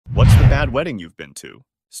sad wedding you've been to.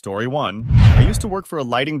 Story 1. I used to work for a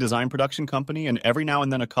lighting design production company, and every now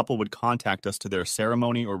and then a couple would contact us to their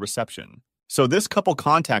ceremony or reception. So this couple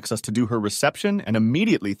contacts us to do her reception, and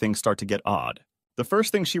immediately things start to get odd. The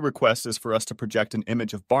first thing she requests is for us to project an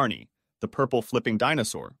image of Barney, the purple flipping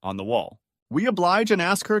dinosaur, on the wall. We oblige and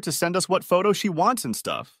ask her to send us what photo she wants and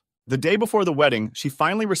stuff. The day before the wedding, she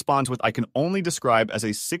finally responds with I can only describe as a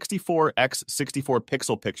 64x 64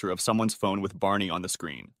 pixel picture of someone's phone with Barney on the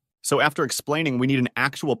screen. So after explaining we need an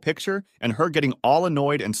actual picture and her getting all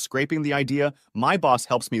annoyed and scraping the idea, my boss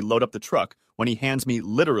helps me load up the truck when he hands me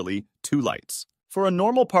literally 2 lights. For a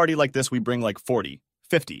normal party like this, we bring like 40,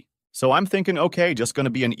 50. So I'm thinking, okay, just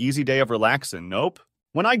gonna be an easy day of relaxing. Nope.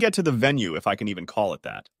 When I get to the venue, if I can even call it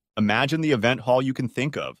that, imagine the event hall you can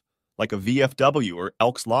think of, like a VFW or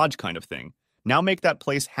Elks Lodge kind of thing. Now make that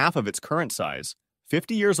place half of its current size,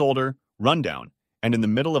 50 years older, rundown, and in the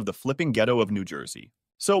middle of the flipping ghetto of New Jersey.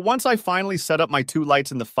 So once I finally set up my 2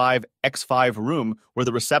 lights in the 5x5 room where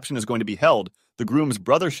the reception is going to be held, the groom's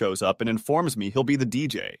brother shows up and informs me he'll be the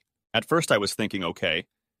DJ. At first I was thinking, okay,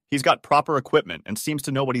 he's got proper equipment and seems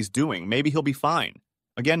to know what he's doing. Maybe he'll be fine.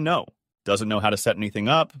 Again, no. Doesn't know how to set anything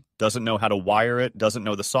up, doesn't know how to wire it, doesn't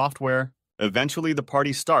know the software. Eventually, the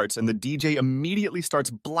party starts, and the DJ immediately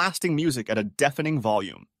starts blasting music at a deafening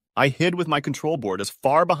volume. I hid with my control board as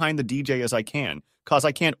far behind the DJ as I can, cause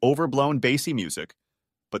I can't overblown bassy music.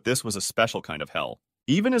 But this was a special kind of hell.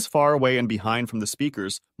 Even as far away and behind from the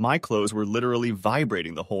speakers, my clothes were literally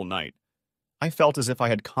vibrating the whole night. I felt as if I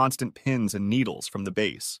had constant pins and needles from the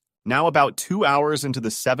bass. Now about 2 hours into the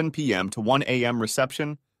 7 p.m. to 1 a.m.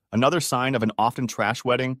 reception, another sign of an often trash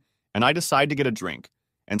wedding, and I decide to get a drink.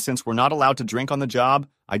 And since we're not allowed to drink on the job,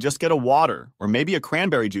 I just get a water or maybe a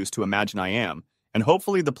cranberry juice to imagine I am, and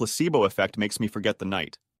hopefully the placebo effect makes me forget the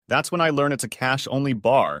night. That's when I learn it's a cash-only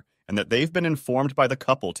bar and that they've been informed by the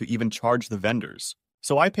couple to even charge the vendors.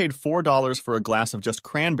 So I paid $4 for a glass of just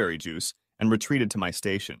cranberry juice and retreated to my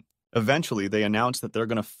station. Eventually, they announced that they're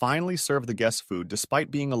going to finally serve the guests food despite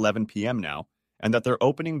being 11 p.m. now, and that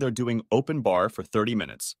they're doing open bar for 30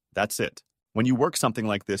 minutes. That's it. When you work something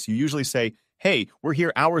like this, you usually say, hey, we're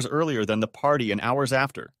here hours earlier than the party and hours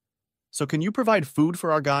after. So can you provide food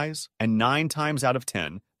for our guys? And 9 times out of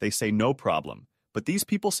 10, they say no problem. But these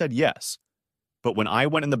people said yes. But when I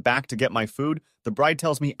went in the back to get my food, the bride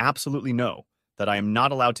tells me absolutely no, that I am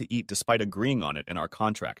not allowed to eat despite agreeing on it in our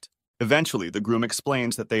contract. Eventually, the groom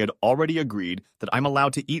explains that they had already agreed that I'm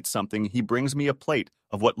allowed to eat something. He brings me a plate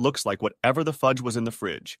of what looks like whatever the fudge was in the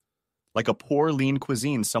fridge, like a poor lean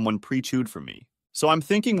cuisine someone pre-chewed for me. So I'm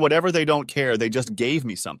thinking whatever they don't care, they just gave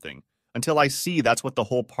me something, until I see that's what the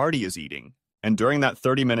whole party is eating. And during that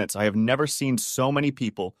 30 minutes, I have never seen so many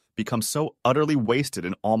people become so utterly wasted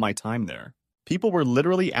in all my time there. People were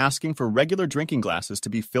literally asking for regular drinking glasses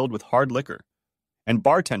to be filled with hard liquor, and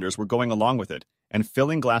bartenders were going along with it and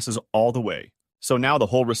filling glasses all the way. So now the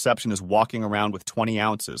whole reception is walking around with 20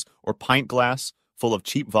 ounces or pint glass full of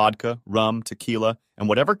cheap vodka, rum, tequila, and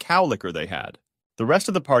whatever cow liquor they had. The rest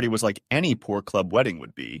of the party was like any poor club wedding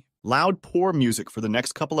would be. Loud, poor music for the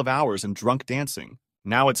next couple of hours and drunk dancing.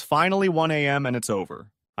 Now it's finally 1 a.m. and it's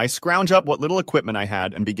over. I scrounge up what little equipment I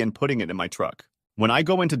had and begin putting it in my truck. When I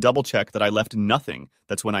go in to double-check that I left nothing,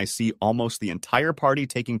 that's when I see almost the entire party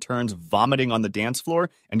taking turns vomiting on the dance floor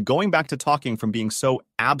and going back to talking from being so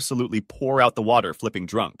absolutely pour out the water flipping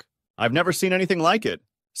drunk. I've never seen anything like it.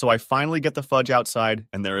 So I finally get the fudge outside,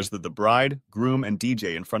 and there is the bride, groom, and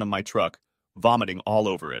DJ in front of my truck, vomiting all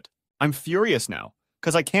over it. I'm furious now,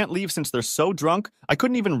 because I can't leave since they're so drunk, I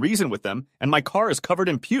couldn't even reason with them, and my car is covered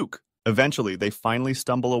in puke. Eventually, they finally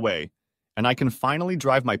stumble away, and I can finally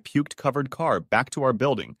drive my puked-covered car back to our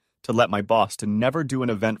building to let my boss to never do an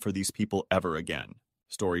event for these people ever again.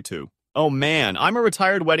 Story 2. Oh man, I'm a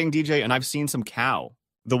retired wedding DJ, and I've seen some cow.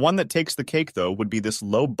 The one that takes the cake, though, would be this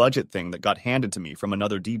low-budget thing that got handed to me from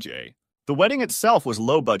another DJ. The wedding itself was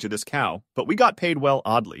low-budget as cow, but we got paid well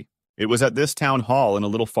oddly. It was at this town hall in a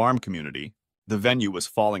little farm community. The venue was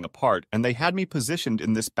falling apart, and they had me positioned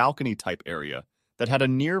in this balcony-type area that had a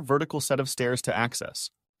near-vertical set of stairs to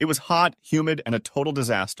access. It was hot, humid, and a total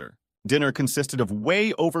disaster. Dinner consisted of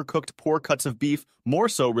way overcooked poor cuts of beef, more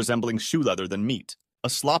so resembling shoe leather than meat, a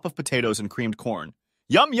slop of potatoes and creamed corn.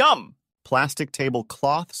 Yum, yum! Plastic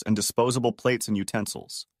tablecloths and disposable plates and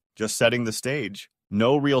utensils. Just setting the stage.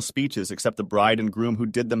 No real speeches except the bride and groom who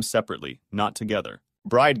did them separately, not together.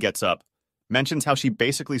 Bride gets up, mentions how she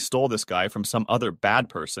basically stole this guy from some other bad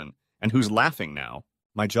person, and who's laughing now.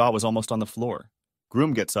 My jaw was almost on the floor.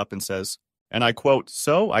 Groom gets up and says, and I quote,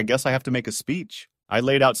 so I guess I have to make a speech. I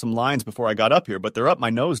laid out some lines before I got up here, but they're up my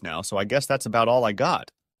nose now, so I guess that's about all I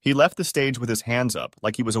got. He left the stage with his hands up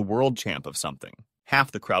like he was a world champ of something.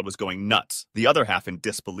 Half the crowd was going nuts, the other half in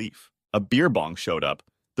disbelief. A beer bong showed up.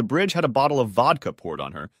 The bridge had a bottle of vodka poured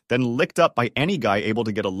on her, then licked up by any guy able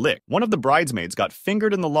to get a lick. One of the bridesmaids got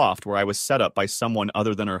fingered in the loft where I was set up by someone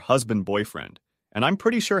other than her husband-boyfriend, and I'm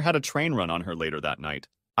pretty sure had a train run on her later that night.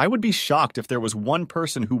 I would be shocked if there was one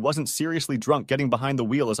person who wasn't seriously drunk getting behind the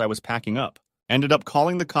wheel as I was packing up. Ended up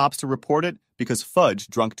calling the cops to report it because fudge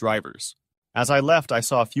drunk drivers. As I left, I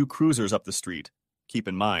saw a few cruisers up the street. Keep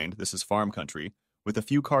in mind, this is farm country, with a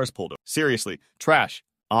few cars pulled up. Seriously, trash.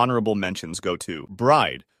 Honorable mentions go to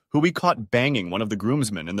Bride, who we caught banging one of the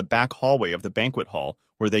groomsmen in the back hallway of the banquet hall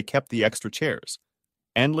where they kept the extra chairs.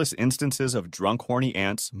 Endless instances of drunk horny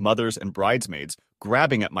aunts, mothers, and bridesmaids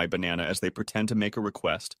grabbing at my banana as they pretend to make a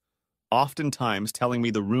request, oftentimes telling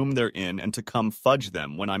me the room they're in and to come fudge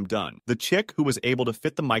them when I'm done. The chick who was able to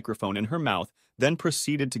fit the microphone in her mouth then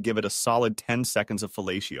proceeded to give it a solid 10 seconds of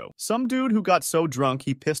fellatio. Some dude who got so drunk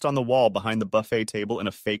he pissed on the wall behind the buffet table in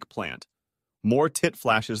a fake plant. More tit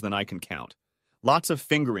flashes than I can count. Lots of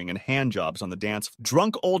fingering and hand jobs on the dance floor.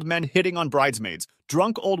 Drunk old men hitting on bridesmaids.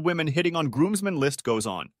 Drunk old women hitting on groomsmen. List goes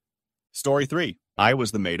on. Story 3. I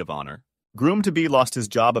was the maid of honor. Groom-to-be lost his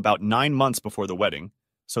job about 9 months before the wedding,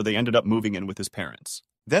 so they ended up moving in with his parents.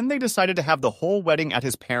 Then they decided to have the whole wedding at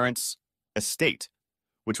his parents' estate,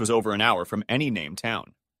 which was over an hour from any named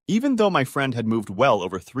town. Even though my friend had moved well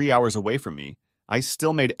over 3 hours away from me, I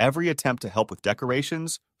still made every attempt to help with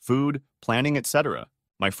decorations, food, planning, etc.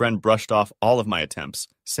 My friend brushed off all of my attempts,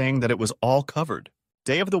 saying that it was all covered.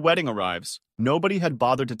 Day of the wedding arrives. Nobody had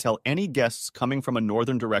bothered to tell any guests coming from a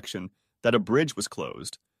northern direction that a bridge was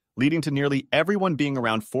closed, leading to nearly everyone being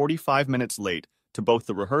around 45 minutes late to both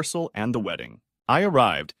the rehearsal and the wedding. I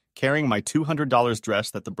arrived, carrying my $200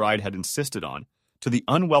 dress that the bride had insisted on, to the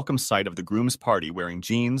unwelcome sight of the groom's party wearing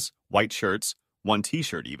jeans, white shirts, one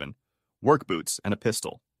t-shirt even, work boots, and a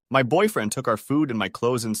pistol. My boyfriend took our food and my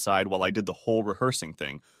clothes inside while I did the whole rehearsing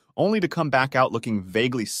thing, only to come back out looking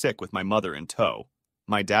vaguely sick with my mother in tow.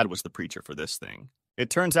 My dad was the preacher for this thing. It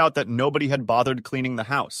turns out that nobody had bothered cleaning the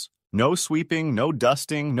house. No sweeping, no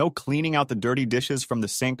dusting, no cleaning out the dirty dishes from the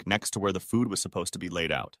sink next to where the food was supposed to be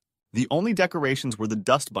laid out. The only decorations were the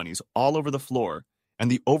dust bunnies all over the floor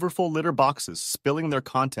and the overfull litter boxes spilling their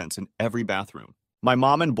contents in every bathroom. My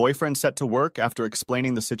mom and boyfriend set to work after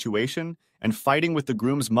explaining the situation and fighting with the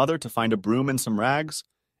groom's mother to find a broom and some rags,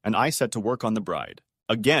 and I set to work on the bride.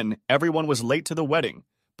 Again, everyone was late to the wedding,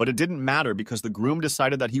 but it didn't matter because the groom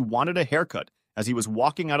decided that he wanted a haircut as he was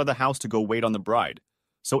walking out of the house to go wait on the bride.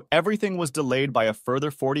 So everything was delayed by a further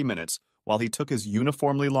 40 minutes while he took his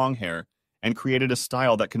uniformly long hair and created a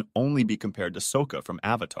style that can only be compared to Sokka from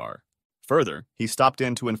Avatar. Further, he stopped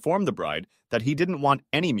in to inform the bride that he didn't want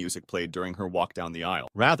any music played during her walk down the aisle.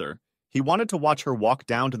 Rather, he wanted to watch her walk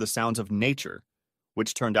down to the sounds of nature,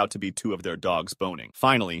 which turned out to be 2 of their dogs boning.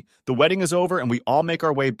 Finally, the wedding is over and we all make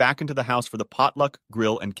our way back into the house for the potluck,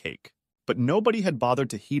 grill, and cake. But nobody had bothered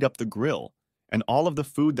to heat up the grill, and all of the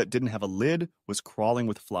food that didn't have a lid was crawling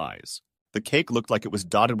with flies. The cake looked like it was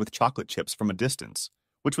dotted with chocolate chips from a distance,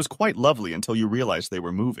 which was quite lovely until you realized they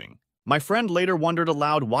were moving. My friend later wondered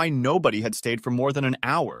aloud why nobody had stayed for more than an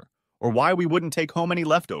hour, or why we wouldn't take home any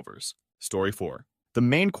leftovers. Story 4. The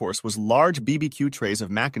main course was large BBQ trays of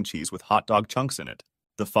mac and cheese with hot dog chunks in it.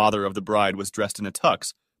 The father of the bride was dressed in a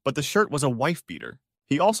tux, but the shirt was a wife-beater.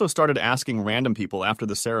 He also started asking random people after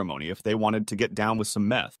the ceremony if they wanted to get down with some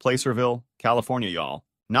meth. Placerville, California, y'all.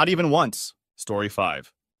 Not even once. Story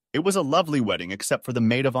 5. It was a lovely wedding except for the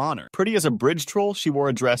maid of honor. Pretty as a bridge troll, she wore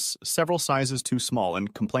a dress several sizes too small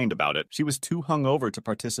and complained about it. She was too hungover to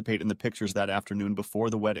participate in the pictures that afternoon before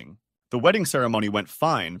the wedding. The wedding ceremony went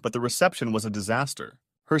fine, but the reception was a disaster.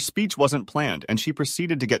 Her speech wasn't planned, and she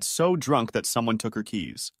proceeded to get so drunk that someone took her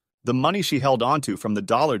keys. The money she held onto from the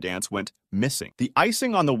dollar dance went missing. The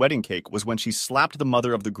icing on the wedding cake was when she slapped the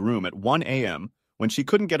mother of the groom at 1 a.m. when she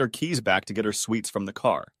couldn't get her keys back to get her sweets from the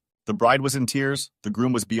car. The bride was in tears, the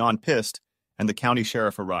groom was beyond pissed, and the county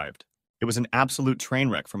sheriff arrived. It was an absolute train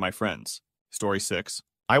wreck for my friends. Story 6.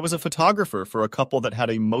 I was a photographer for a couple that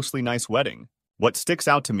had a mostly nice wedding. What sticks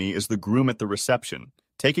out to me is the groom at the reception,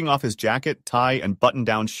 taking off his jacket, tie, and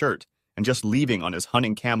button-down shirt, and just leaving on his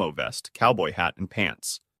hunting camo vest, cowboy hat, and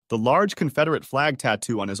pants. The large Confederate flag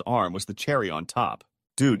tattoo on his arm was the cherry on top.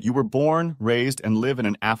 Dude, you were born, raised, and live in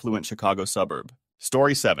an affluent Chicago suburb.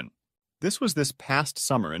 Story 7. This was this past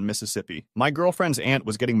summer in Mississippi. My girlfriend's aunt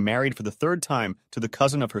was getting married for the 3rd time to the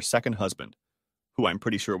cousin of her second husband, who I'm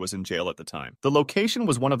pretty sure was in jail at the time. The location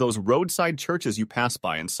was one of those roadside churches you pass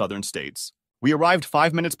by in southern states. We arrived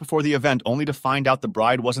 5 minutes before the event only to find out the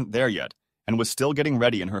bride wasn't there yet and was still getting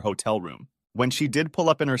ready in her hotel room. When she did pull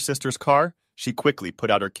up in her sister's car, she quickly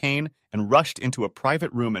put out her cane and rushed into a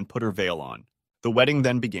private room and put her veil on. The wedding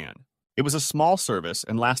then began. It was a small service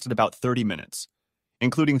and lasted about 30 minutes,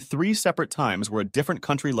 including 3 separate times where a different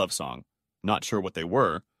country love song, not sure what they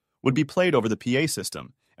were, would be played over the PA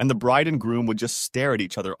system, and the bride and groom would just stare at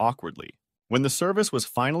each other awkwardly. When the service was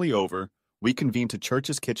finally over, we convened to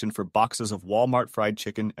Church's kitchen for boxes of Walmart fried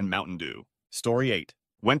chicken and Mountain Dew. Story 8.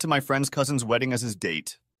 Went to my friend's cousin's wedding as his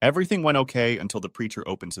date. Everything went okay until the preacher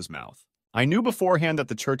opens his mouth. I knew beforehand that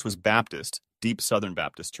the church was Baptist, deep Southern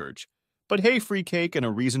Baptist church, but hey, free cake and a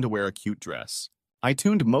reason to wear a cute dress. I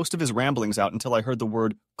tuned most of his ramblings out until I heard the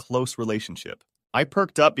word close relationship. I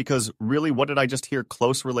perked up because really, what did I just hear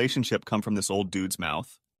close relationship come from this old dude's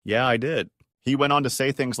mouth? Yeah, I did. He went on to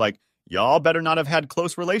say things like, y'all better not have had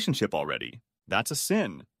close relationship already. That's a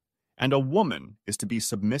sin. And a woman is to be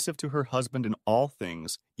submissive to her husband in all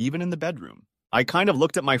things, even in the bedroom. I kind of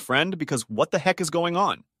looked at my friend because what the heck is going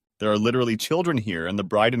on? There are literally children here and the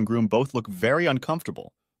bride and groom both look very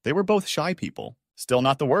uncomfortable. They were both shy people. Still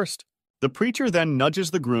not the worst. The preacher then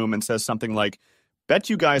nudges the groom and says something like, bet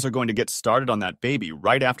you guys are going to get started on that baby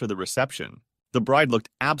right after the reception. The bride looked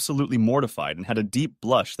absolutely mortified and had a deep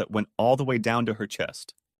blush that went all the way down to her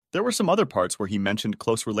chest. There were some other parts where he mentioned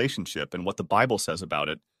close relationship and what the Bible says about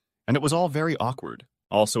it, and it was all very awkward.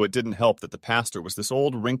 Also, it didn't help that the pastor was this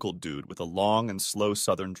old wrinkled dude with a long and slow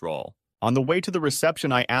southern drawl. On the way to the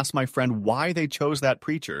reception, I asked my friend why they chose that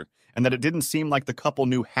preacher, and that it didn't seem like the couple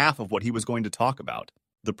knew half of what he was going to talk about.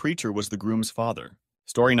 The preacher was the groom's father.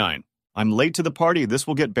 Story 9. I'm late to the party, this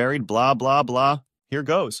will get buried, blah, blah, blah. Here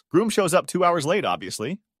goes. Groom shows up 2 hours late,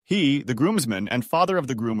 obviously. He, the groomsman, and father of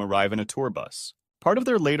the groom arrive in a tour bus. Part of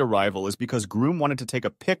their late arrival is because groom wanted to take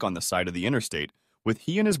a pic on the side of the interstate, with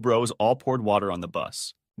he and his bros all poured water on the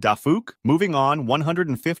bus. Dafuk, moving on,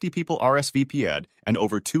 150 people RSVP'd, and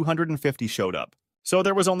over 250 showed up. So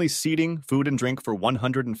there was only seating, food, and drink for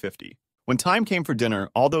 150. When time came for dinner,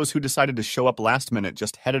 all those who decided to show up last minute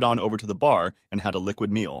just headed on over to the bar and had a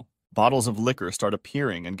liquid meal. Bottles of liquor start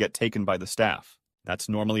appearing and get taken by the staff. That's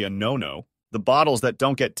normally a no-no. The bottles that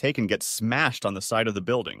don't get taken get smashed on the side of the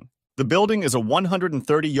building. The building is a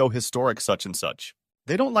 130-year historic such and such.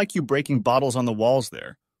 They don't like you breaking bottles on the walls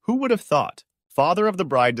there. Who would have thought? Father of the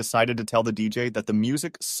bride decided to tell the DJ that the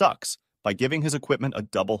music sucks by giving his equipment a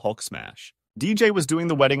double Hulk smash. DJ was doing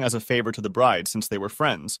the wedding as a favor to the bride since they were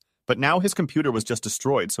friends, but now his computer was just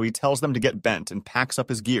destroyed, so he tells them to get bent and packs up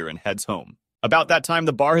his gear and heads home. About that time,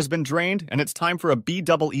 the bar has been drained, and it's time for a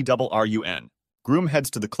BEERUN. Groom heads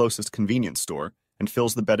to the closest convenience store and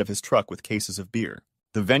fills the bed of his truck with cases of beer.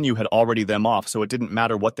 The venue had already them off, so it didn't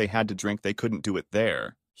matter what they had to drink, they couldn't do it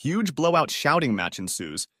there. Huge blowout shouting match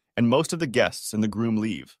ensues, and most of the guests and the groom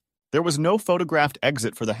leave. There was no photographed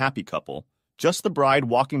exit for the happy couple, just the bride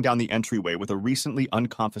walking down the entryway with a recently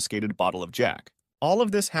unconfiscated bottle of Jack. All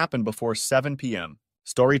of this happened before 7 p.m.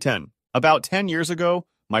 Story 10. About 10 years ago,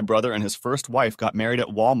 my brother and his first wife got married at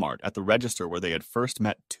Walmart at the register where they had first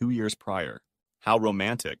met 2 years prior. How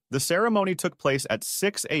romantic. The ceremony took place at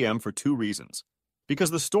 6 a.m. for 2 reasons.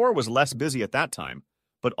 Because the store was less busy at that time,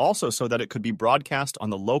 but also so that it could be broadcast on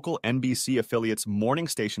the local NBC affiliate's morning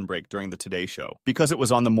station break during the Today Show. Because it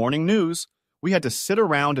was on the morning news, we had to sit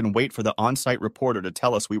around and wait for the on-site reporter to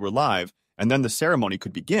tell us we were live, and then the ceremony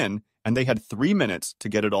could begin, and they had 3 minutes to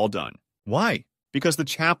get it all done. Why? Because the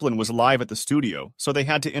chaplain was live at the studio, so they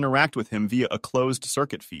had to interact with him via a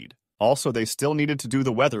closed-circuit feed. Also, they still needed to do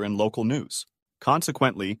the weather and local news.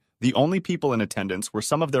 Consequently, the only people in attendance were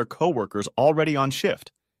some of their co-workers already on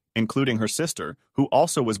shift, including her sister, who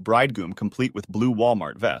also was bridegroom complete with blue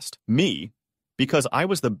Walmart vest. Me, because I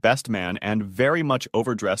was the best man and very much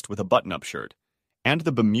overdressed with a button-up shirt, and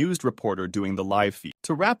the bemused reporter doing the live feed.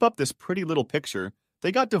 To wrap up this pretty little picture,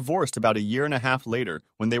 they got divorced about 1.5 years later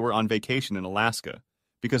when they were on vacation in Alaska,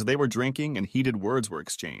 because they were drinking and heated words were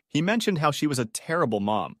exchanged. He mentioned how she was a terrible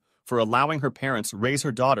mom for allowing her parents raise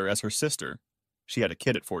her daughter as her sister. She had a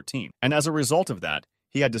kid at 14, and as a result of that,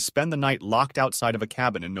 he had to spend the night locked outside of a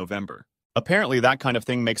cabin in November. Apparently, that kind of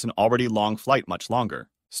thing makes an already long flight much longer.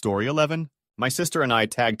 Story 11. My sister and I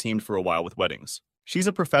tag-teamed for a while with weddings. She's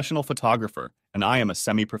a professional photographer, and I am a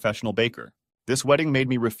semi-professional baker. This wedding made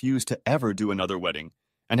me refuse to ever do another wedding,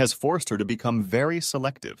 and has forced her to become very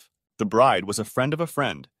selective. The bride was a friend of a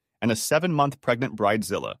friend, and a 7-month pregnant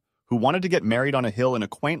bridezilla, who wanted to get married on a hill in a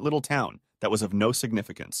quaint little town that was of no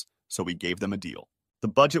significance, so we gave them a deal. The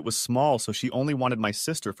budget was small, so she only wanted my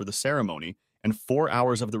sister for the ceremony and 4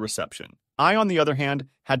 hours of the reception. I, on the other hand,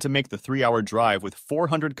 had to make the 3-hour drive with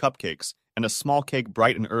 400 cupcakes and a small cake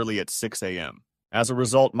bright and early at 6 a.m. As a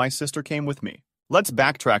result, my sister came with me. Let's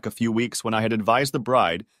backtrack a few weeks when I had advised the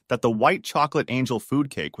bride that the white chocolate angel food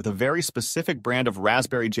cake with a very specific brand of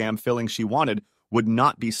raspberry jam filling she wanted would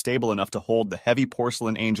not be stable enough to hold the heavy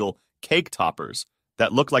porcelain angel cake toppers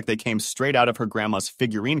that looked like they came straight out of her grandma's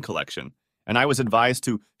figurine collection, and I was advised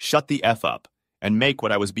to shut the F up and make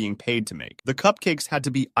what I was being paid to make. The cupcakes had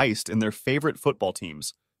to be iced in their favorite football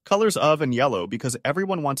teams, colors of and yellow, because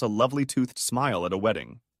everyone wants a lovely toothed smile at a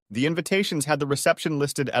wedding. The invitations had the reception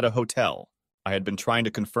listed at a hotel. I had been trying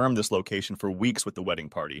to confirm this location for weeks with the wedding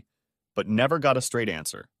party, but never got a straight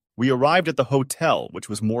answer. We arrived at the hotel, which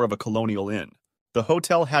was more of a colonial inn. The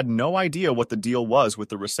hotel had no idea what the deal was with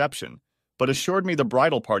the reception, but assured me the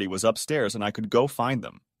bridal party was upstairs and I could go find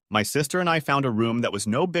them. My sister and I found a room that was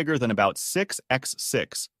no bigger than about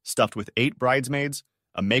 6x6, stuffed with 8 bridesmaids,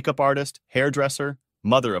 a makeup artist, hairdresser,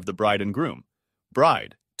 mother of the bride and groom,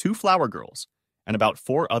 bride, 2 flower girls, and about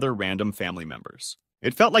 4 other random family members.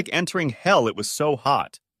 It felt like entering hell, it was so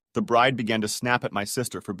hot. The bride began to snap at my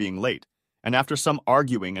sister for being late, and after some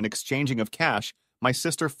arguing and exchanging of cash, my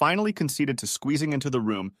sister finally conceded to squeezing into the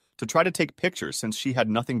room to try to take pictures since she had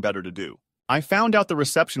nothing better to do. I found out the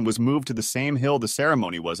reception was moved to the same hill the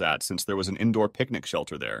ceremony was at since there was an indoor picnic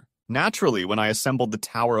shelter there. Naturally, when I assembled the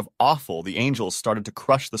Tower of Awful, the angels started to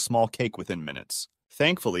crush the small cake within minutes.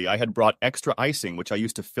 Thankfully, I had brought extra icing which I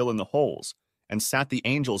used to fill in the holes, and sat the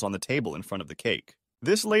angels on the table in front of the cake.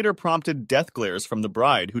 This later prompted death glares from the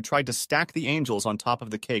bride, who tried to stack the angels on top of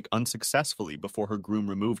the cake unsuccessfully before her groom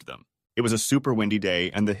removed them. It was a super windy day,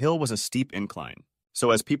 and the hill was a steep incline. So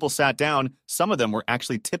as people sat down, some of them were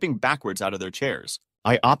actually tipping backwards out of their chairs.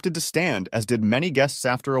 I opted to stand, as did many guests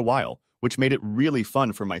after a while, which made it really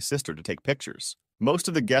fun for my sister to take pictures. Most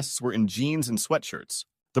of the guests were in jeans and sweatshirts.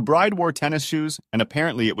 The bride wore tennis shoes, and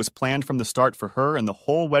apparently it was planned from the start for her and the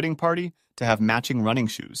whole wedding party to have matching running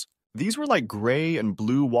shoes. These were like gray and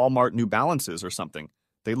blue Walmart New Balances or something.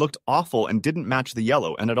 They looked awful and didn't match the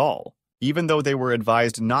yellow and at all. Even though they were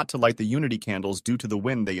advised not to light the unity candles due to the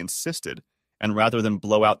wind, they insisted, and rather than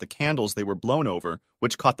blow out the candles, they were blown over,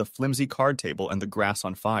 which caught the flimsy card table and the grass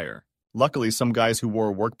on fire. Luckily, some guys who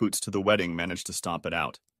wore work boots to the wedding managed to stomp it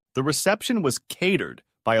out. The reception was catered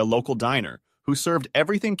by a local diner, who served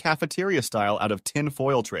everything cafeteria style out of tin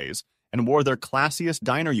foil trays and wore their classiest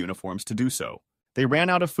diner uniforms to do so. They ran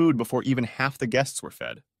out of food before even half the guests were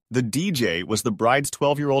fed. The DJ was the bride's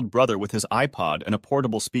 12-year-old brother with his iPod and a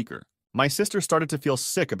portable speaker. My sister started to feel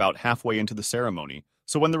sick about halfway into the ceremony,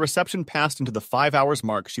 so when the reception passed into the 5 hours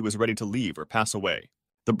mark, she was ready to leave or pass away.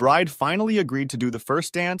 The bride finally agreed to do the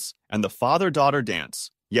first dance and the father-daughter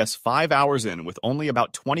dance. Yes, 5 hours in, with only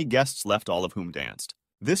about 20 guests left, all of whom danced.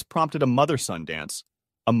 This prompted a mother-son dance,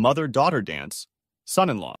 a mother-daughter dance,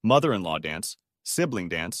 son-in-law, mother-in-law dance, sibling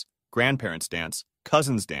dance, grandparents dance,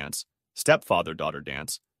 cousins dance, stepfather-daughter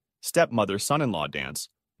dance, stepmother-son-in-law dance,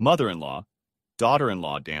 mother-in-law,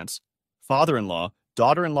 daughter-in-law dance, father-in-law,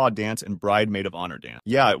 daughter-in-law dance, and bride maid of honor dance.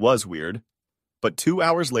 Yeah, it was weird. But 2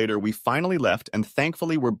 hours later, we finally left, and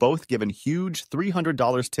thankfully were both given huge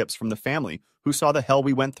 $300 tips from the family who saw the hell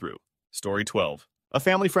we went through. Story 12. A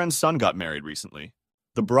family friend's son got married recently.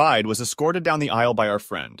 The bride was escorted down the aisle by our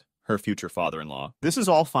friend, her future father-in-law. This is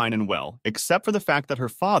all fine and well, except for the fact that her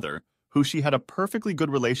father, who she had a perfectly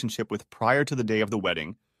good relationship with prior to the day of the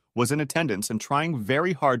wedding, was in attendance and trying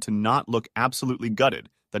very hard to not look absolutely gutted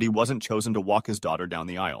that he wasn't chosen to walk his daughter down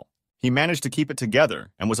the aisle. He managed to keep it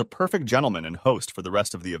together and was a perfect gentleman and host for the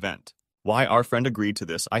rest of the event. Why our friend agreed to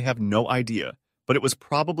this, I have no idea, but it was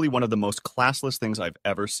probably one of the most classless things I've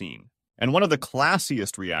ever seen. And one of the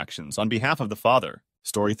classiest reactions on behalf of the father.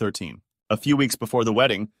 Story 13. A few weeks before the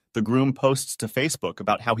wedding, the groom posts to Facebook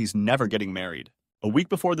about how he's never getting married. A week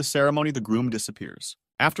before the ceremony, the groom disappears.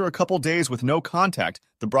 After a couple days with no contact,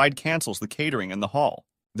 the bride cancels the catering and the hall.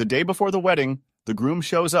 The day before the wedding, the groom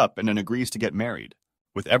shows up and then agrees to get married.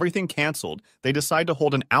 With everything canceled, they decide to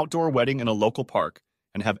hold an outdoor wedding in a local park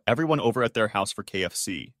and have everyone over at their house for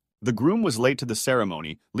KFC. The groom was late to the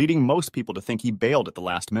ceremony, leading most people to think he bailed at the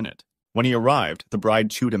last minute. When he arrived, the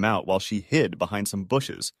bride chewed him out while she hid behind some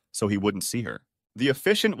bushes so he wouldn't see her. The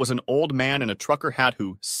officiant was an old man in a trucker hat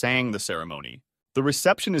who sang the ceremony. The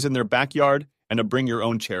reception is in their backyard and a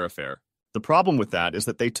bring-your-own-chair affair. The problem with that is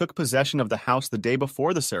that they took possession of the house the day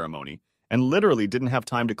before the ceremony and literally didn't have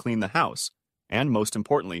time to clean the house, and most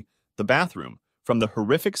importantly, the bathroom, from the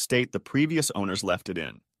horrific state the previous owners left it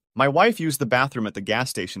in. My wife used the bathroom at the gas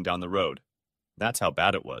station down the road. That's how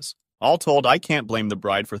bad it was. All told, I can't blame the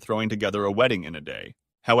bride for throwing together a wedding in a day.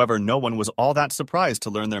 However, no one was all that surprised to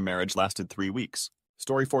learn their marriage lasted 3 weeks.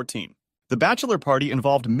 Story 14. The bachelor party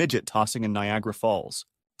involved midget tossing in Niagara Falls.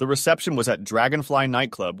 The reception was at Dragonfly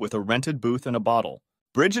nightclub with a rented booth and a bottle.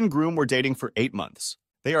 Bridge and groom were dating for 8 months.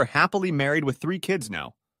 They are happily married with 3 kids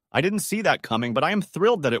now. I didn't see that coming, but I am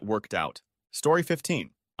thrilled that it worked out. Story 15.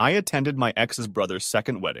 I attended my ex's brother's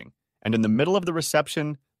second wedding, and in the middle of the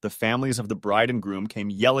reception, the families of the bride and groom came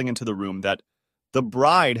yelling into the room that the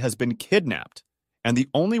bride has been kidnapped, and the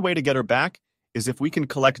only way to get her back is if we can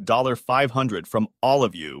collect $500 from all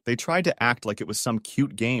of you. They tried to act like it was some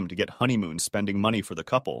cute game to get honeymoons spending money for the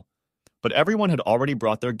couple, but everyone had already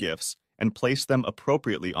brought their gifts and placed them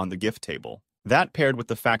appropriately on the gift table. That, paired with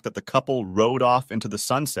the fact that the couple rode off into the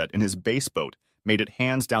sunset in his base boat, made it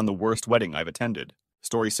hands down the worst wedding I've attended.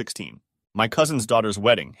 Story 16. My cousin's daughter's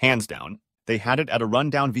wedding, hands down. They had it at a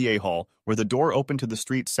rundown VA hall where the door opened to the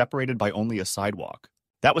street separated by only a sidewalk.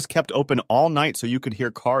 That was kept open all night so you could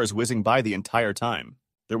hear cars whizzing by the entire time.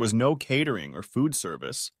 There was no catering or food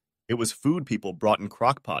service. It was food people brought in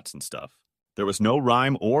crock pots and stuff. There was no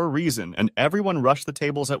rhyme or reason, and everyone rushed the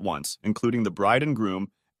tables at once, including the bride and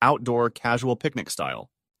groom, outdoor, casual picnic style.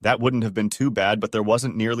 That wouldn't have been too bad, but there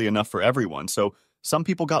wasn't nearly enough for everyone, so some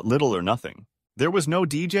people got little or nothing. There was no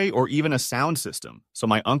DJ or even a sound system, so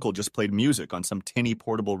my uncle just played music on some tinny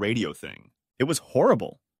portable radio thing. It was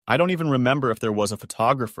horrible. I don't even remember if there was a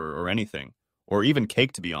photographer or anything, or even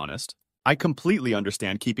cake, to be honest. I completely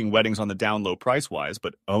understand keeping weddings on the down low price-wise,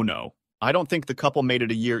 but oh no. I don't think the couple made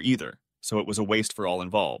it a year either, so it was a waste for all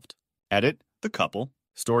involved. Edit, the couple.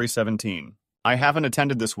 Story 17. I haven't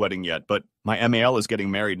attended this wedding yet, but my MAL is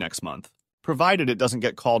getting married next month. Provided it doesn't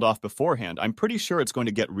get called off beforehand, I'm pretty sure it's going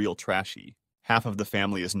to get real trashy. Half of the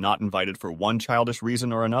family is not invited for one childish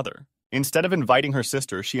reason or another. Instead of inviting her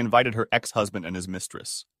sister, she invited her ex-husband and his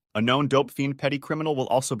mistress. A known dope fiend petty criminal will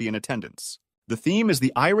also be in attendance. The theme is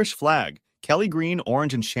the Irish flag, Kelly green,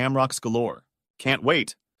 orange, and shamrocks galore. Can't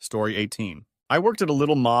wait. Story 18. I worked at a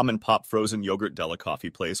little mom and pop frozen yogurt deli coffee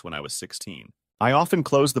place when I was 16. I often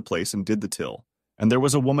closed the place and did the till. And there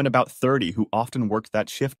was a woman about 30 who often worked that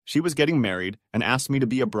shift. She was getting married and asked me to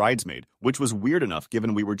be a bridesmaid, which was weird enough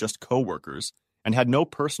given we were just co-workers and had no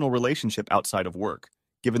personal relationship outside of work,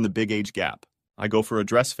 given the big age gap. I go for a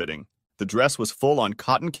dress fitting. The dress was full on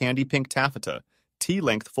cotton candy pink taffeta,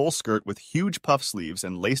 T-length full skirt with huge puff sleeves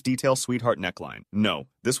and lace detail sweetheart neckline. No,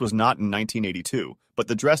 this was not in 1982, but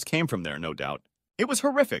the dress came from there, no doubt. It was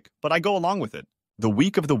horrific, but I go along with it. The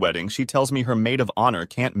week of the wedding, she tells me her maid of honor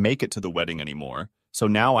can't make it to the wedding anymore, so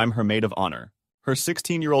now I'm her maid of honor. Her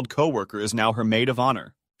 16-year-old coworker is now her maid of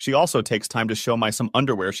honor. She also takes time to show my some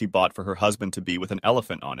underwear she bought for her husband-to-be with an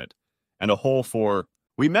elephant on it, and a hole for...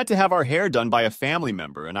 We met to have our hair done by a family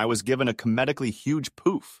member, and I was given a comedically huge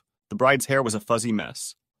poof. The bride's hair was a fuzzy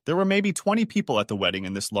mess. There were maybe 20 people at the wedding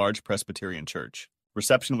in this large Presbyterian church.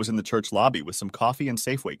 Reception was in the church lobby with some coffee and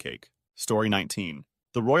Safeway cake. Story 19.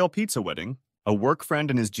 The Royal Pizza wedding. A work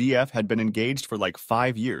friend and his GF had been engaged for like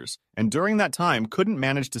 5 years, and during that time couldn't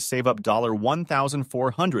manage to save up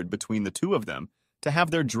 $1,400 between the two of them to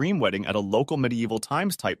have their dream wedding at a local medieval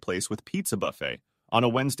times type place with pizza buffet on a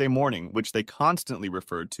Wednesday morning, which they constantly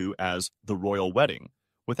referred to as the royal wedding,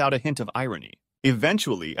 without a hint of irony.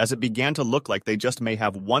 Eventually, as it began to look like they just may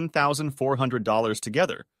have $1,400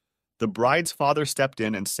 together, the bride's father stepped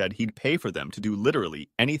in and said he'd pay for them to do literally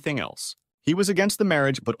anything else. He was against the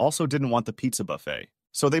marriage, but also didn't want the pizza buffet.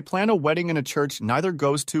 So they plan a wedding in a church neither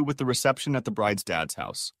goes to with the reception at the bride's dad's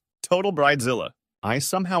house. Total bridezilla. I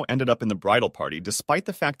somehow ended up in the bridal party despite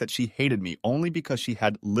the fact that she hated me only because she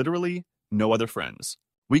had literally no other friends.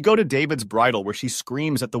 We go to David's bridal where she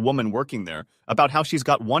screams at the woman working there about how she's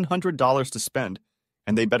got $100 to spend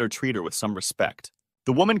and they better treat her with some respect.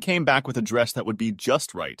 The woman came back with a dress that would be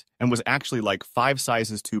just right and was actually like 5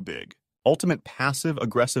 sizes too big. Ultimate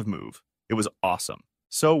passive-aggressive move. It was awesome.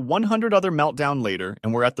 So 100 other meltdown later,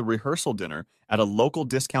 and we're at the rehearsal dinner at a local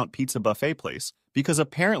discount pizza buffet place because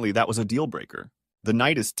apparently that was a deal breaker. The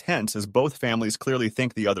night is tense as both families clearly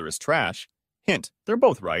think the other is trash. Hint, they're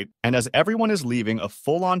both right. And as everyone is leaving a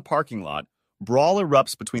full-on parking lot, brawl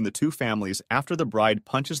erupts between the two families after the bride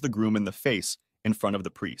punches the groom in the face in front of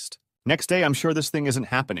the priest. Next day, I'm sure this thing isn't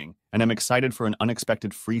happening, and I'm excited for an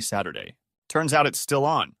unexpected free Saturday. Turns out it's still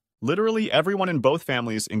on. Literally everyone in both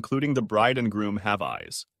families, including the bride and groom, have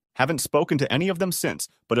eyes. Haven't spoken to any of them since,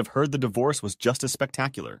 but have heard the divorce was just as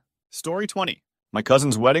spectacular. Story 20. My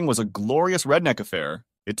cousin's wedding was a glorious redneck affair.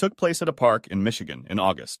 It took place at a park in Michigan in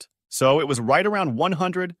August. So it was right around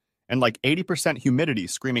 100 and like 80% humidity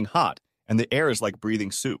screaming hot, and the air is like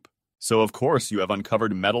breathing soup. So of course you have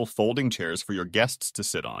uncovered metal folding chairs for your guests to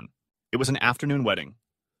sit on. It was an afternoon wedding.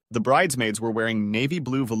 The bridesmaids were wearing navy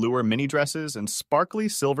blue velour mini dresses and sparkly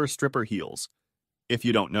silver stripper heels. If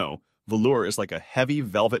you don't know, velour is like a heavy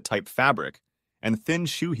velvet-type fabric, and thin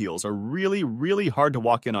shoe heels are really, really hard to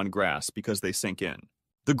walk in on grass because they sink in.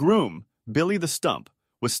 The groom, Billy the Stump,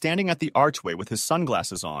 was standing at the archway with his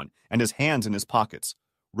sunglasses on and his hands in his pockets,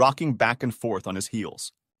 rocking back and forth on his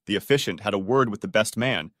heels. The officiant had a word with the best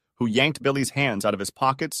man, who yanked Billy's hands out of his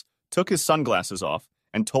pockets, took his sunglasses off,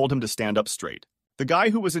 and told him to stand up straight. The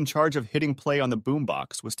guy who was in charge of hitting play on the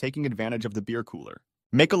boombox was taking advantage of the beer cooler.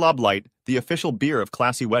 Michelob Light, the official beer of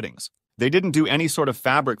classy weddings. They didn't do any sort of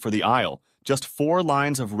fabric for the aisle, just 4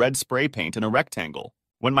 lines of red spray paint in a rectangle.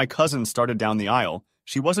 When my cousin started down the aisle,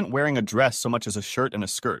 she wasn't wearing a dress so much as a shirt and a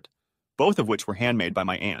skirt, both of which were handmade by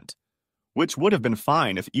my aunt, which would have been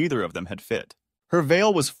fine if either of them had fit. Her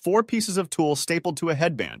veil was 4 pieces of tulle stapled to a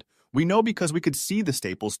headband. We know because we could see the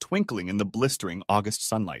staples twinkling in the blistering August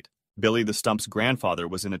sunlight. Billy the Stump's grandfather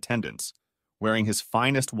was in attendance, wearing his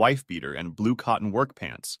finest wife-beater and blue cotton work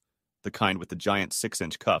pants, the kind with the giant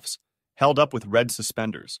 6-inch cuffs, held up with red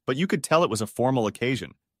suspenders. But you could tell it was a formal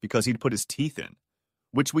occasion because he'd put his teeth in,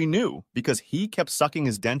 which we knew because he kept sucking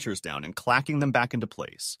his dentures down and clacking them back into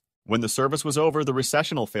place. When the service was over, the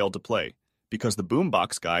recessional failed to play because the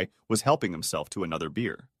boombox guy was helping himself to another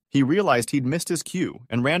beer. He realized he'd missed his cue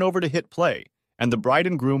and ran over to hit play, and the bride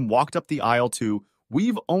and groom walked up the aisle to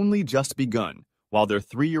 "We've Only Just Begun," while their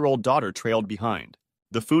 3-year-old daughter trailed behind.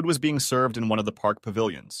 The food was being served in one of the park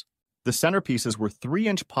pavilions. The centerpieces were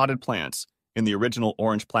 3-inch potted plants in the original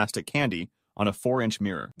orange plastic candy on a 4-inch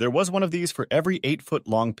mirror. There was one of these for every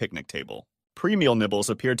 8-foot-long picnic table. Pre-meal nibbles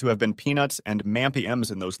appeared to have been peanuts and Mampy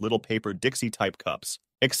M's in those little paper Dixie-type cups,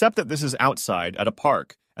 except that this is outside at a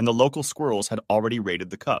park, and the local squirrels had already raided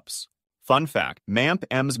the cups. Fun fact, Mamp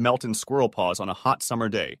M's melt in squirrel paws on a hot summer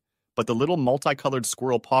day, but the little multicolored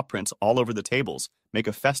squirrel paw prints all over the tables make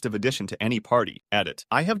a festive addition to any party. Edit.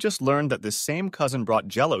 I have just learned that this same cousin brought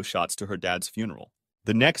Jell-O shots to her dad's funeral.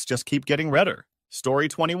 The necks just keep getting redder. Story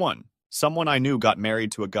 21. Someone I knew got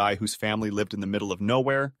married to a guy whose family lived in the middle of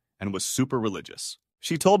nowhere and was super religious.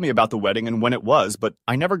 She told me about the wedding and when it was, but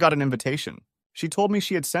I never got an invitation. She told me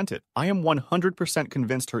she had sent it. I am 100%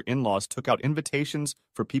 convinced her in-laws took out invitations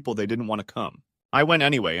for people they didn't want to come. I went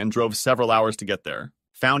anyway and drove several hours to get there.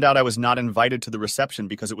 Found out I was not invited to the reception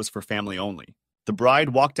because it was for family only. The bride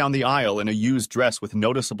walked down the aisle in a used dress with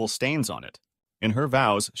noticeable stains on it. In her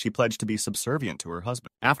vows, she pledged to be subservient to her husband.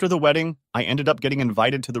 After the wedding, I ended up getting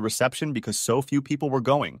invited to the reception because so few people were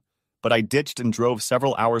going, but I ditched and drove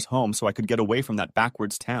several hours home so I could get away from that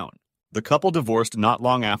backwards town. The couple divorced not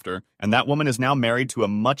long after, and that woman is now married to a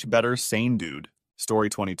much better, sane dude. Story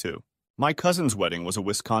 22. My cousin's wedding was a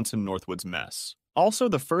Wisconsin Northwoods mess. Also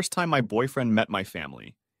the first time my boyfriend met my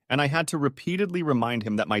family, and I had to repeatedly remind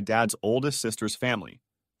him that my dad's oldest sister's family,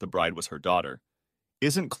 the bride was her daughter,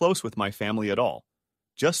 isn't close with my family at all,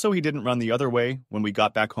 just so he didn't run the other way when we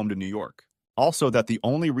got back home to New York. Also that the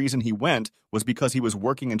only reason he went was because he was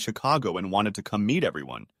working in Chicago and wanted to come meet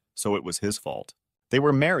everyone, so it was his fault. They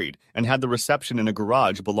were married and had the reception in a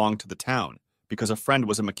garage belonged to the town because a friend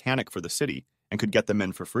was a mechanic for the city and could get them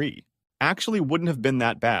in for free. Actually wouldn't have been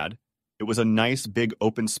that bad. It was a nice big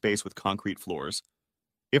open space with concrete floors.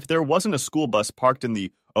 If there wasn't a school bus parked in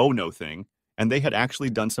the oh no thing, and they had actually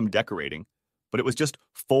done some decorating, but it was just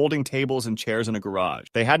folding tables and chairs in a garage.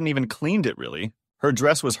 They hadn't even cleaned it really. Her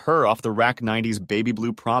dress was her off the rack 90s baby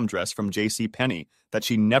blue prom dress from JCPenney that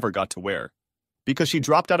she never got to wear, because she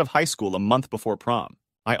dropped out of high school a month before prom.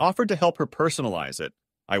 I offered to help her personalize it.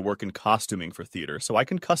 I work in costuming for theater, so I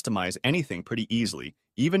can customize anything pretty easily,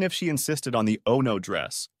 even if she insisted on the oh no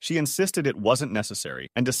dress. She insisted it wasn't necessary,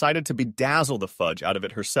 and decided to bedazzle the fudge out of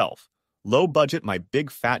it herself. Low budget, my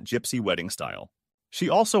big fat gypsy wedding style. She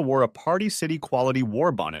also wore a Party City quality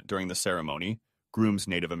war bonnet during the ceremony, groom's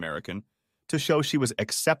Native American, to show she was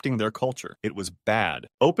accepting their culture. It was bad.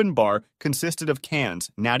 Open bar consisted of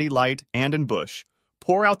cans, Natty Light, and Busch.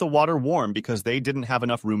 Pour out the water warm because they didn't have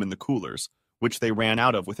enough room in the coolers, which they ran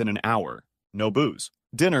out of within an hour. No booze.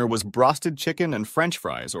 Dinner was broasted chicken and French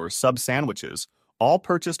fries or sub sandwiches, all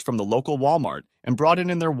purchased from the local Walmart and brought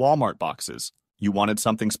in their Walmart boxes. You wanted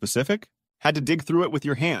something specific? Had to dig through it with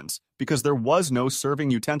your hands because there was no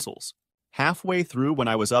serving utensils. Halfway through, when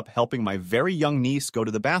I was up helping my very young niece go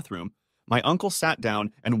to the bathroom, my uncle sat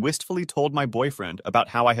down and wistfully told my boyfriend about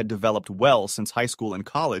how I had developed well since high school and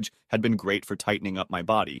college had been great for tightening up my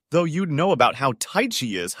body. Though you'd know about how tight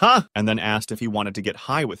she is, huh? And then asked if he wanted to get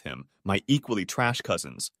high with him, my equally trash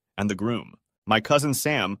cousins, and the groom. My cousin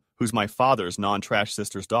Sam, who's my father's non-trash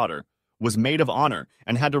sister's daughter, was maid of honor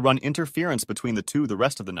and had to run interference between the two the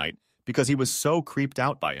rest of the night because he was so creeped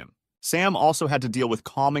out by him. Sam also had to deal with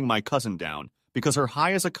calming my cousin down because her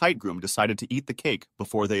high-as-a-kite groom decided to eat the cake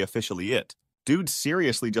before they officially it. Dude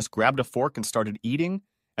seriously just grabbed a fork and started eating,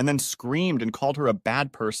 and then screamed and called her a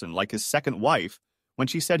bad person like his second wife, when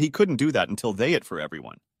she said he couldn't do that until they ate for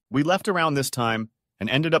everyone. We left around this time and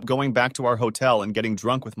ended up going back to our hotel and getting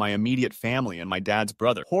drunk with my immediate family and my dad's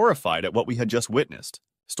brother, horrified at what we had just witnessed.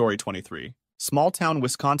 Story 23. Small-town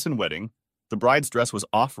Wisconsin wedding. The bride's dress was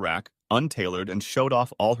off-rack, untailored, and showed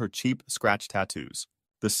off all her cheap scratch tattoos.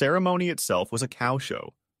 The ceremony itself was a cow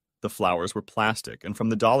show. The flowers were plastic and from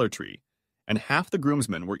the Dollar Tree, and half the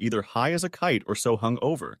groomsmen were either high as a kite or so hung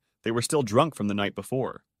over they were still drunk from the night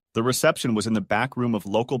before. The reception was in the back room of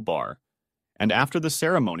local bar, and after the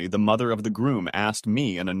ceremony, the mother of the groom asked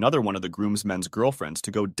me and another one of the groomsmen's girlfriends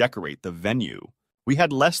to go decorate the venue. We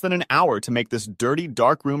had less than an hour to make this dirty,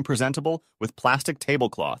 dark room presentable with plastic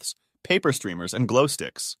tablecloths, paper streamers, and glow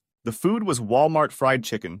sticks. The food was Walmart fried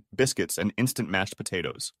chicken, biscuits, and instant mashed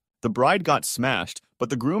potatoes. The bride got smashed,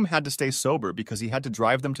 but the groom had to stay sober because he had to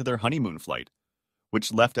drive them to their honeymoon flight,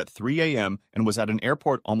 which left at 3 a.m. and was at an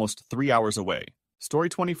airport almost 3 hours away. Story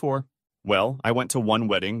 24. Well, I went to one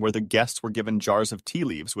wedding where the guests were given jars of tea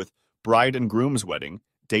leaves with bride and groom's wedding,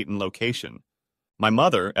 date and location. My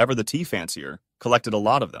mother, ever the tea fancier, collected a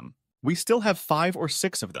lot of them. We still have 5 or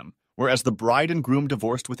 6 of them, whereas the bride and groom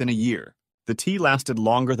divorced within a year. The tea lasted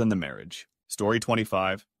longer than the marriage. Story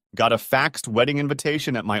 25. Got a faxed wedding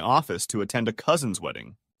invitation at my office to attend a cousin's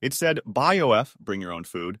wedding. It said, buy OF, bring your own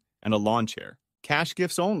food, and a lawn chair. Cash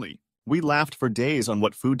gifts only. We laughed for days on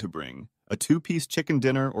what food to bring, a 2-piece chicken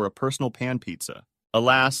dinner or a personal pan pizza.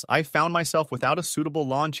 Alas, I found myself without a suitable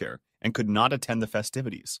lawn chair and could not attend the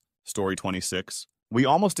festivities. Story 26. We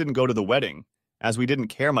almost didn't go to the wedding, as we didn't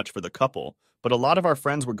care much for the couple, but a lot of our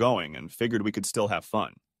friends were going and figured we could still have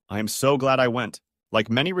fun. I am so glad I went. Like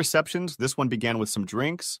many receptions, this one began with some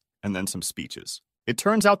drinks and then some speeches. It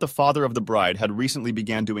turns out the father of the bride had recently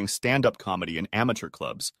began doing stand-up comedy in amateur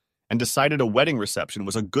clubs and decided a wedding reception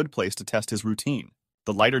was a good place to test his routine.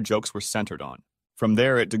 The lighter jokes were centered on. From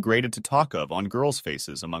there, it degraded to talk of on girls'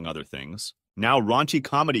 faces, among other things. Now, raunchy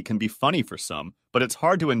comedy can be funny for some, but it's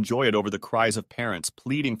hard to enjoy it over the cries of parents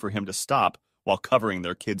pleading for him to stop while covering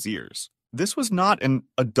their kids' ears. This was not an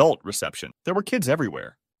adult reception. There were kids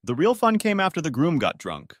everywhere. The real fun came after the groom got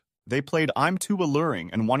drunk. They played I'm Too Alluring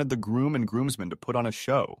and wanted the groom and groomsmen to put on a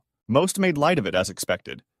show. Most made light of it as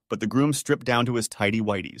expected, but the groom stripped down to his tidy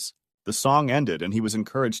whities. The song ended and he was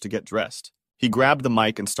encouraged to get dressed. He grabbed the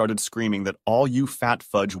mic and started screaming that all you fat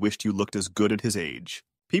fudge wished you looked as good at his age.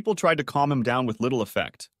 People tried to calm him down with little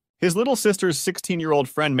effect. His little sister's 16-year-old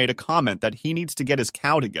friend made a comment that he needs to get his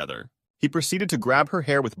cow together. He proceeded to grab her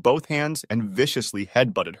hair with both hands and viciously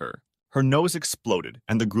headbutted her. Her nose exploded,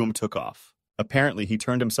 and the groom took off. Apparently, he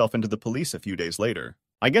turned himself into the police a few days later.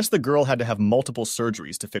 I guess the girl had to have multiple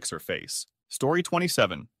surgeries to fix her face. Story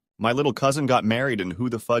 27. My little cousin got married in who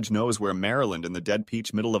the fudge knows where, Maryland, in the dead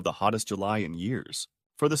peach middle of the hottest July in years.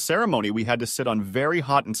 For the ceremony, we had to sit on very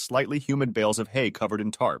hot and slightly humid bales of hay covered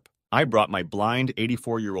in tarp. I brought my blind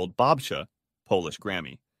 84-year-old Babcia, Polish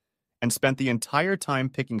Grammy, and spent the entire time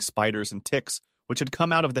picking spiders and ticks which had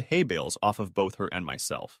come out of the hay bales off of both her and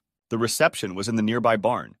myself. The reception was in the nearby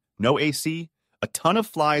barn. No AC, a ton of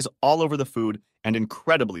flies all over the food, and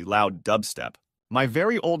incredibly loud dubstep. My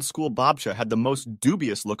very old-school Babcia had the most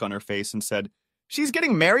dubious look on her face and said, "She's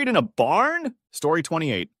getting married in a barn?" Story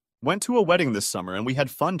 28. Went to a wedding this summer and we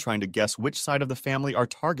had fun trying to guess which side of the family our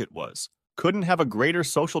target was. Couldn't have a greater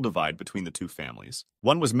social divide between the two families.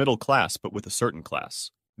 One was middle class, but with a certain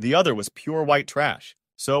class. The other was pure white trash.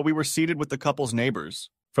 So we were seated with the couple's neighbors.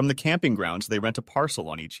 From the camping grounds, they rent a parcel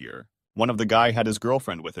on each year. One of the guy had his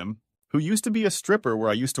girlfriend with him, who used to be a stripper where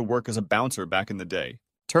I used to work as a bouncer back in the day.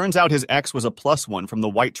 Turns out his ex was a +1 from the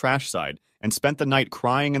white trash side and spent the night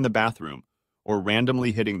crying in the bathroom or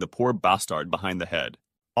randomly hitting the poor bastard behind the head.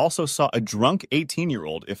 Also saw a drunk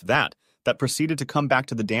 18-year-old, if that proceeded to come back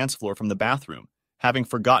to the dance floor from the bathroom, having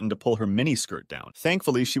forgotten to pull her miniskirt down.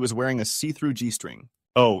 Thankfully, she was wearing a see-through G-string.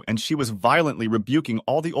 Oh, and she was violently rebuking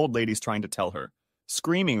all the old ladies trying to tell her,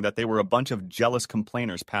 screaming that they were a bunch of jealous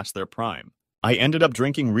complainers past their prime. I ended up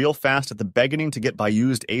drinking real fast at the beginning to get by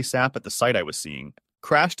used ASAP at the site I was seeing,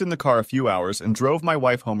 crashed in the car a few hours, and drove my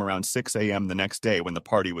wife home around 6 a.m. the next day when the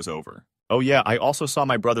party was over. Oh yeah, I also saw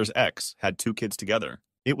my brother's ex, had 2 kids together.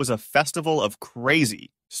 It was a festival of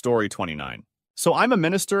crazy. Story 29. So I'm a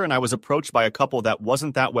minister and I was approached by a couple that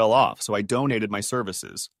wasn't that well off, so I donated my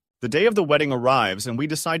services. The day of the wedding arrives and we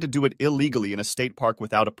decide to do it illegally in a state park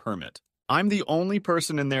without a permit. I'm the only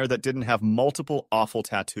person in there that didn't have multiple awful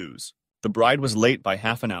tattoos. The bride was late by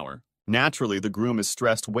half an hour. Naturally, the groom is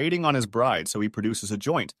stressed waiting on his bride, so he produces a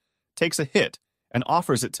joint, takes a hit, and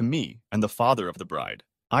offers it to me and the father of the bride.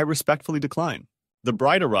 I respectfully decline. The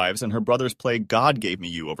bride arrives and her brothers play God Gave Me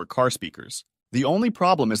You over car speakers. The only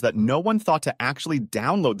problem is that no one thought to actually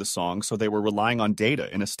download the song, so they were relying on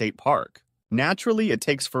data in a state park. Naturally, it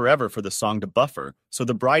takes forever for the song to buffer, so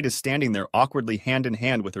the bride is standing there awkwardly hand in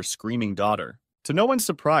hand with her screaming daughter. To no one's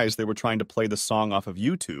surprise, they were trying to play the song off of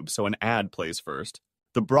YouTube, so an ad plays first.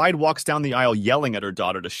 The bride walks down the aisle yelling at her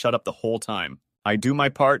daughter to shut up the whole time. I do my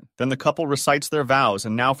part, then the couple recites their vows,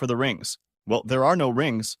 and now for the rings. Well, there are no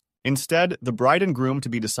rings. Instead, the bride and groom to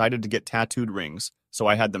be decided to get tattooed rings, so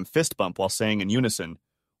I had them fist bump while saying in unison,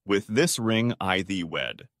 "With this ring I thee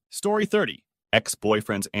wed." Story 30.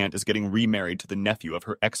 Ex-boyfriend's aunt is getting remarried to the nephew of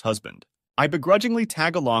her ex-husband. I begrudgingly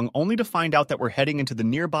tag along only to find out that we're heading into the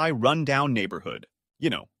nearby run-down neighborhood. You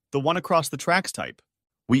know, the one across the tracks type.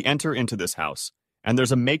 We enter into this house, and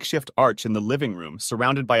there's a makeshift arch in the living room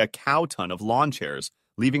surrounded by a cow ton of lawn chairs,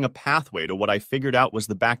 leaving a pathway to what I figured out was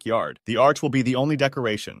the backyard. The arch will be the only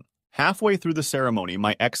decoration. Halfway through the ceremony,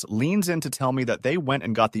 my ex leans in to tell me that they went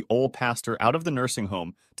and got the old pastor out of the nursing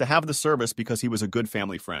home to have the service because he was a good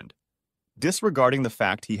family friend, disregarding the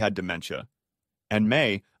fact he had dementia. And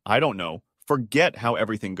may, I don't know, forget how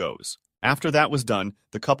everything goes. After that was done,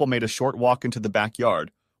 the couple made a short walk into the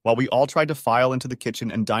backyard, while we all tried to file into the kitchen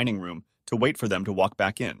and dining room to wait for them to walk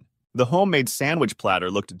back in. The homemade sandwich platter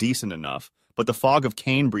looked decent enough, but the fog of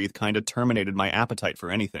cane breath kinda terminated my appetite for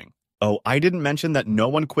anything. Oh, I didn't mention that no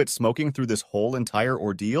one quit smoking through this whole entire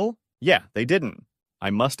ordeal? Yeah, they didn't. I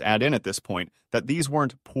must add in at this point that these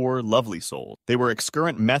weren't poor, lovely souls. They were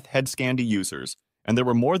excurrent meth head scandy users, and there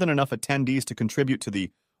were more than enough attendees to contribute to the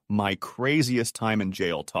 "my craziest time in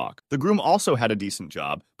jail" talk. The groom also had a decent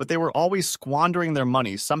job, but they were always squandering their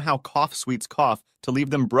money, somehow cough sweets cough, to leave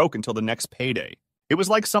them broke until the next payday. It was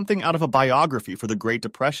like something out of a biography for the Great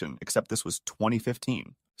Depression, except this was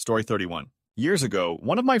 2015. Story 31. Years ago,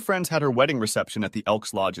 one of my friends had her wedding reception at the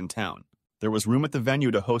Elks Lodge in town. There was room at the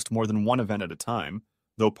venue to host more than one event at a time,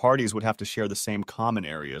 though parties would have to share the same common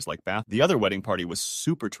areas like bath. The other wedding party was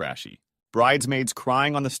super trashy. Bridesmaids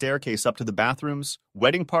crying on the staircase up to the bathrooms,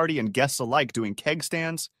 wedding party and guests alike doing keg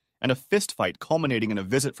stands, and a fist fight culminating in a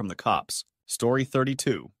visit from the cops. Story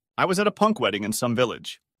 32. I was at a punk wedding in some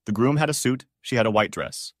village. The groom had a suit, she had a white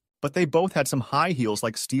dress. But they both had some high heels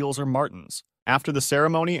like Steele's or Martin's. After the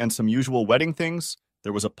ceremony and some usual wedding things,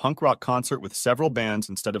 there was a punk rock concert with several bands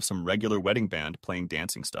instead of some regular wedding band playing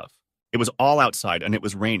dancing stuff. It was all outside and it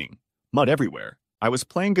was raining. Mud everywhere. I was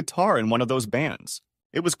playing guitar in one of those bands.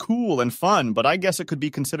 It was cool and fun, but I guess it could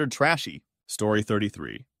be considered trashy. Story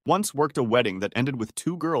 33. Once worked a wedding that ended with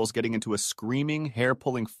two girls getting into a screaming,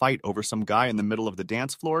 hair-pulling fight over some guy in the middle of the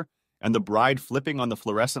dance floor, and the bride flipping on the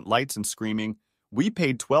fluorescent lights and screaming, "We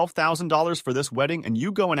paid $12,000 for this wedding and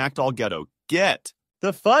you go and act all ghetto. Get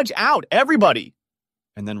the fudge out, everybody!"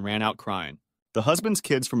 And then ran out crying. The husband's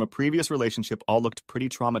kids from a previous relationship all looked pretty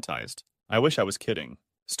traumatized. I wish I was kidding.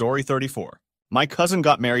 Story 34. My cousin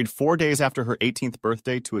got married 4 days after her 18th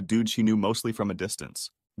birthday to a dude she knew mostly from a distance.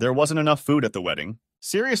 There wasn't enough food at the wedding.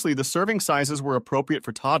 Seriously, the serving sizes were appropriate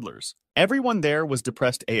for toddlers. Everyone there was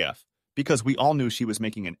depressed AF, because we all knew she was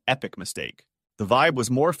making an epic mistake. The vibe was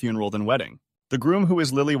more funeral than wedding. The groom, who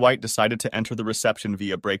is lily white, decided to enter the reception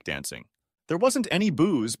via breakdancing. There wasn't any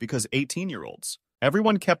booze because 18-year-olds.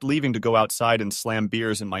 Everyone kept leaving to go outside and slam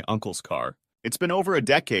beers in my uncle's car. It's been over a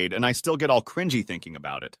decade, and I still get all cringy thinking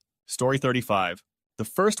about it. Story 35. The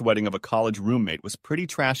first wedding of a college roommate was pretty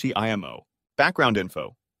trashy IMO. Background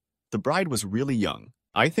info. The bride was really young.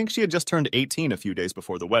 I think she had just turned 18 a few days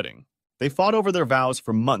before the wedding. They fought over their vows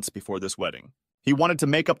for months before this wedding. He wanted to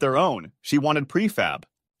make up their own. She wanted prefab.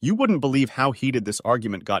 You wouldn't believe how heated this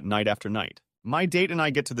argument got night after night. My date and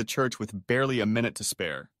I get to the church with barely a minute to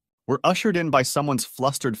spare. We're ushered in by someone's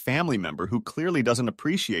flustered family member who clearly doesn't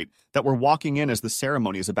appreciate that we're walking in as the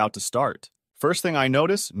ceremony is about to start. First thing I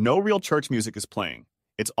notice, no real church music is playing.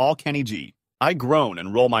 It's all Kenny G. I groan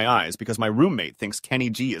and roll my eyes because my roommate thinks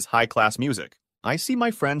Kenny G is high-class music. I see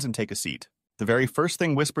my friends and take a seat. The very first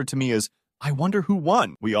thing whispered to me is, "I wonder who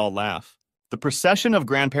won." We all laugh. The procession of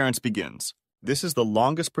grandparents begins. This is the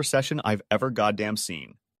longest procession I've ever goddamn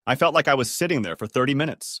seen. I felt like I was sitting there for 30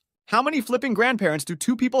 minutes. How many flipping grandparents do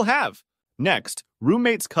two people have? Next,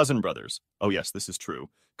 roommates' cousin brothers, oh yes, this is true,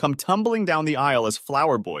 come tumbling down the aisle as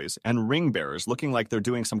flower boys and ring bearers looking like they're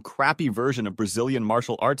doing some crappy version of Brazilian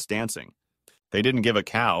martial arts dancing. They didn't give a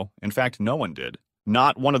cow. In fact, no one did.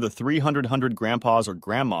 Not one of the 300 grandpas or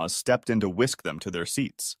grandmas stepped in to whisk them to their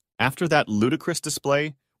seats. After that ludicrous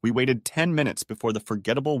display, we waited 10 minutes before the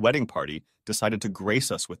forgettable wedding party decided to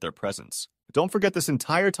grace us with their presence. Don't forget, this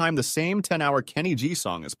entire time the same 10-hour Kenny G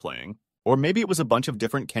song is playing. Or maybe it was a bunch of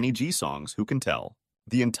different Kenny G songs, who can tell?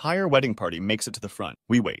 The entire wedding party makes it to the front.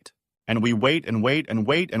 We wait. And we wait and wait and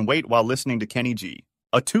wait and wait while listening to Kenny G.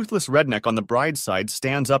 A toothless redneck on the bride's side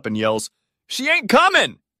stands up and yells, "She ain't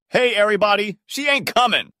coming! Hey, everybody, she ain't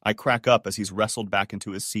coming!" I crack up as he's wrestled back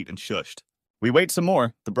into his seat and shushed. We wait some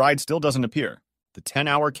more. The bride still doesn't appear. The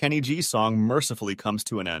 10-hour Kenny G song mercifully comes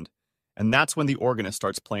to an end, and that's when the organist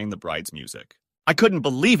starts playing the bride's music. I couldn't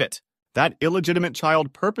believe it! That illegitimate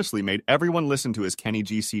child purposely made everyone listen to his Kenny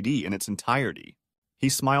G CD in its entirety. He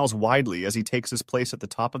smiles widely as he takes his place at the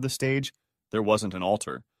top of the stage. There wasn't an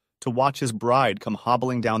altar. To watch his bride come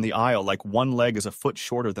hobbling down the aisle like one leg is a foot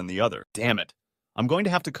shorter than the other. Damn it. I'm going to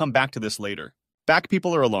have to come back to this later. Back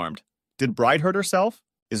people are alarmed. Did bride hurt herself?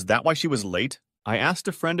 Is that why she was late? I asked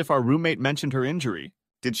a friend if our roommate mentioned her injury.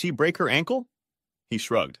 Did she break her ankle? He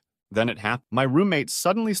shrugged. Then it happened. My roommate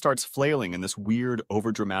suddenly starts flailing in this weird,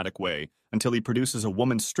 overdramatic way until he produces a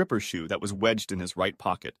woman's stripper shoe that was wedged in his right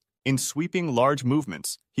pocket. In sweeping, large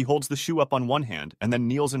movements, he holds the shoe up on one hand and then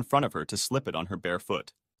kneels in front of her to slip it on her bare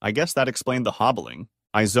foot. I guess that explained the hobbling.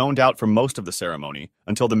 I zoned out for most of the ceremony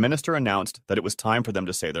until the minister announced that it was time for them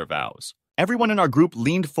to say their vows. Everyone in our group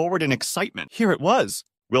leaned forward in excitement. Here it was.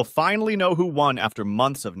 We'll finally know who won after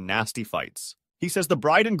months of nasty fights. He says the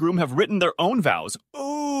bride and groom have written their own vows.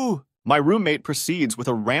 Ooh! My roommate proceeds with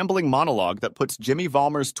a rambling monologue that puts Jimmy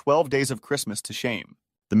Valmer's 12 Days of Christmas to shame.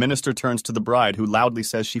 The minister turns to the bride, who loudly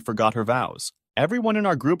says she forgot her vows. Everyone in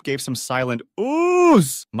our group gave some silent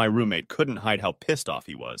oohs. My roommate couldn't hide how pissed off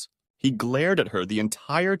he was. He glared at her the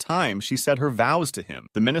entire time she said her vows to him.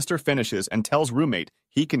 The minister finishes and tells roommate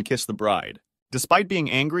he can kiss the bride. Despite being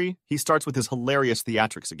angry, he starts with his hilarious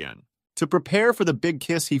theatrics again. To prepare for the big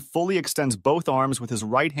kiss, he fully extends both arms with his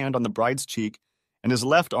right hand on the bride's cheek and his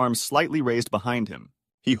left arm slightly raised behind him.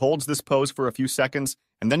 He holds this pose for a few seconds,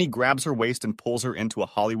 and then he grabs her waist and pulls her into a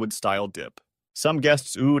Hollywood-style dip. Some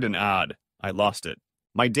guests oohed and ahed. I lost it.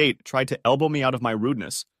 My date tried to elbow me out of my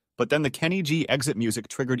rudeness, but then the Kenny G exit music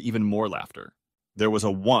triggered even more laughter. There was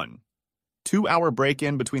a 2-hour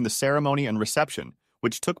break-in between the ceremony and reception,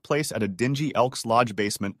 which took place at a dingy Elks Lodge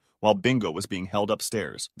basement while bingo was being held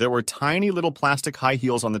upstairs. There were tiny little plastic high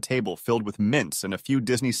heels on the table filled with mints and a few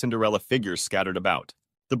Disney Cinderella figures scattered about.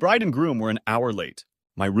 The bride and groom were an hour late.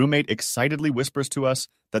 My roommate excitedly whispers to us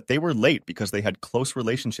that they were late because they had close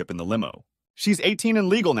relationship in the limo. She's 18 and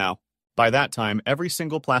legal now. By that time, every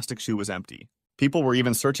single plastic shoe was empty. People were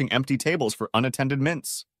even searching empty tables for unattended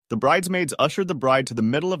mints. The bridesmaids ushered the bride to the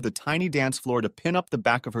middle of the tiny dance floor to pin up the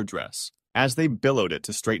back of her dress. As they billowed it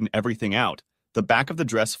to straighten everything out, the back of the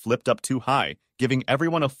dress flipped up too high, giving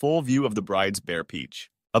everyone a full view of the bride's bare peach.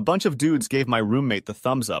 A bunch of dudes gave my roommate the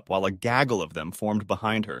thumbs up while a gaggle of them formed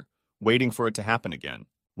behind her, waiting for it to happen again.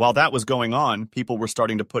 While that was going on, people were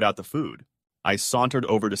starting to put out the food. I sauntered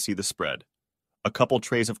over to see the spread. A couple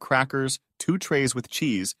trays of crackers, 2 trays with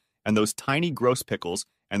cheese, and those tiny gross pickles,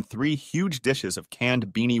 and 3 huge dishes of canned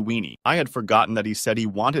Beanie Weenie. I had forgotten that he said he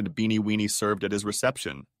wanted Beanie Weenie served at his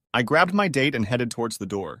reception. I grabbed my date and headed towards the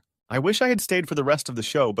door. I wish I had stayed for the rest of the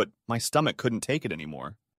show, but my stomach couldn't take it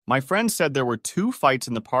anymore. My friend said there were 2 fights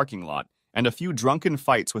in the parking lot and a few drunken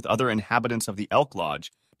fights with other inhabitants of the Elk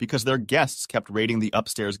Lodge because their guests kept raiding the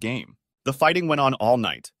upstairs game. The fighting went on all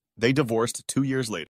night. They divorced 2 years later.